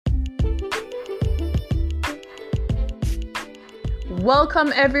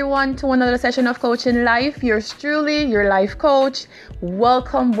Welcome everyone to another session of Coaching Life. Yours truly, your life coach.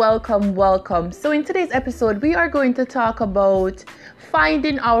 Welcome. So in today's episode, we are going to talk about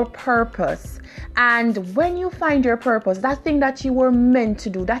finding our purpose. And when you find your purpose, that thing that you were meant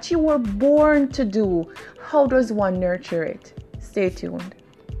to do, that you were born to do, how does one nurture it? Stay tuned.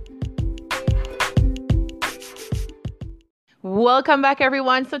 Welcome back,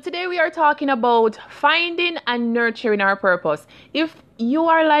 everyone. So today we are talking about finding and nurturing our purpose. If you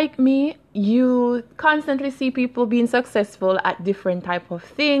are like me, you constantly see people being successful at different type of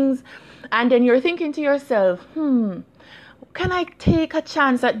things, and then you're thinking to yourself, can I take a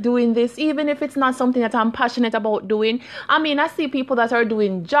chance at doing this, even if it's not something that I'm passionate about doing? I see people that are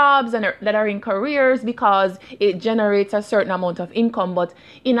doing jobs and that are in careers because it generates a certain amount of income, but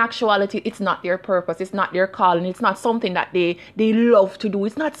in actuality, it's not their purpose, it's not their calling, it's not something that they love to do,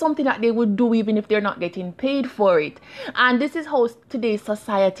 it's not something that they would do even if they're not getting paid for it. And this is how today's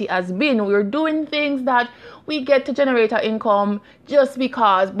society has been. We're doing things that we get to generate our income just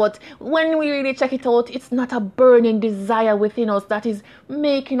because, but when we really check it out, it's not a burning desire within us that is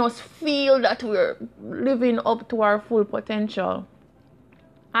making us feel that we're living up to our full potential.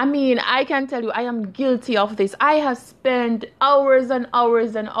 I can tell you, I am guilty of this. I have spent hours and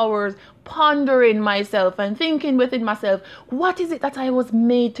hours and hours pondering myself and thinking within myself, what is it that I was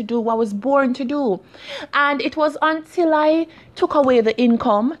made to do, what I was born to do? And it was until I took away the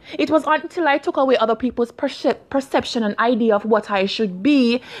income, it was until I took away other people's perception and idea of what I should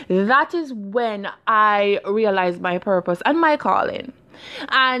be, that is when I realized my purpose and my calling.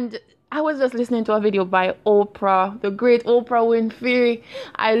 And I was just listening to a video by Oprah, the great Oprah Winfrey.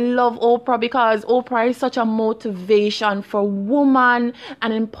 I love Oprah because Oprah is such a motivation for woman,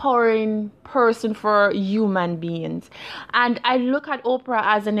 an empowering person for human beings. And I look at Oprah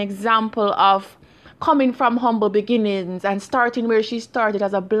as an example of coming from humble beginnings and starting where she started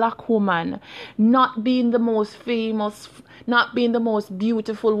as a black woman, not being the most famous, not being the most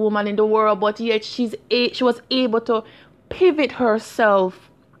beautiful woman in the world, but yet she was able to pivot herself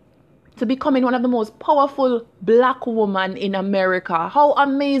to becoming one of the most powerful black women in America. How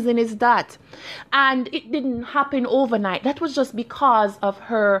amazing is that? And it didn't happen overnight. That was just because of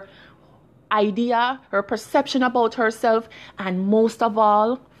her idea, her perception about herself, and most of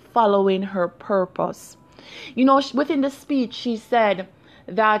all, following her purpose. Within the speech, she said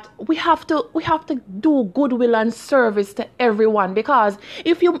that we have to do goodwill and service to everyone, because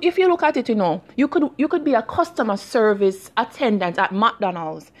if you look at it, you could be a customer service attendant at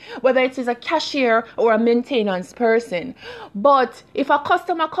McDonald's, whether it is a cashier or a maintenance person. But if a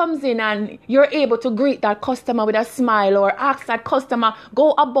customer comes in and you're able to greet that customer with a smile or ask that customer,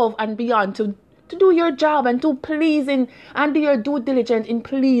 go above and beyond to do your job and to pleasing and do your due diligence in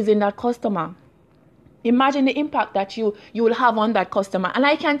pleasing that customer, imagine the impact that you will have on that customer. And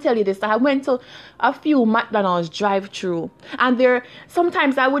I can tell you this, I went to a few McDonald's drive-through, and there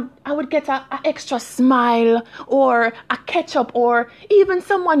sometimes I would get a extra smile or a ketchup, or even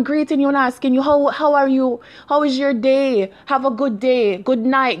someone greeting you and asking you, how are you? How is your day? Have a good day, good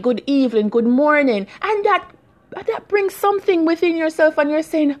night, good evening, good morning. And that brings something within yourself, and you're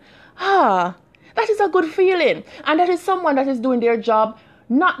saying, that is a good feeling. And that is someone that is doing their job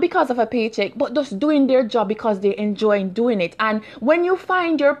not because of a paycheck, but just doing their job because they enjoy doing it. And when you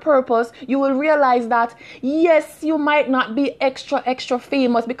find your purpose, you will realize that, yes, you might not be extra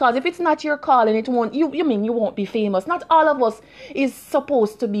famous, because if it's not your calling, you won't be famous. Not all of us is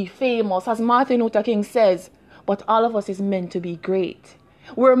supposed to be famous, as Martin Luther King says, but all of us is meant to be great.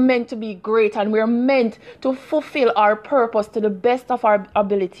 We're meant to be great, and we're meant to fulfill our purpose to the best of our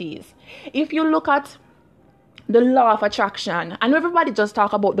abilities. If you look at the law of attraction, and everybody just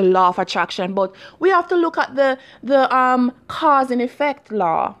talk about the law of attraction, but we have to look at the cause and effect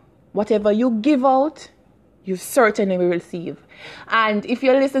law. Whatever you give out, you certainly will receive. And if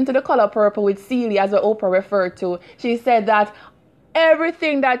you listen to The Color Purple with Celia, as Oprah referred to, she said that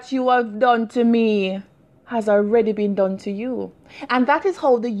everything that you have done to me has already been done to you. And that is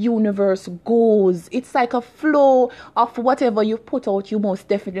how the universe goes. It's like a flow of whatever you put out, you most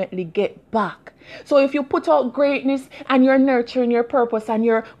definitely get back. So if you put out greatness and you're nurturing your purpose and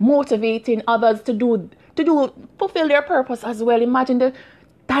you're motivating others to fulfill their purpose as well, imagine the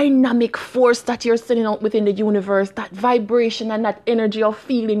dynamic force that you're sending out within the universe, that vibration and that energy of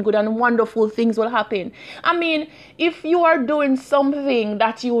feeling good and wonderful things will happen. If you are doing something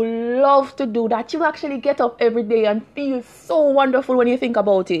that you love to do, that you actually get up every day and feel so wonderful when you think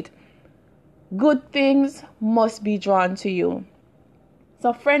about it, good things must be drawn to you.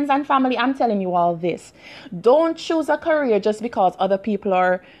 So friends and family, I'm telling you all this. Don't choose a career just because other people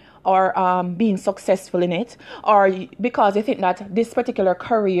are or being successful in it, or because you think that this particular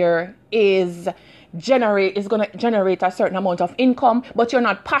career is going to generate a certain amount of income, but you're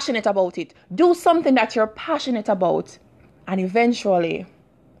not passionate about it. Do something that you're passionate about, and eventually,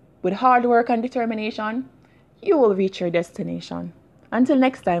 with hard work and determination, you will reach your destination. Until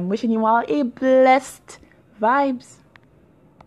next time, wishing you all a blessed vibes.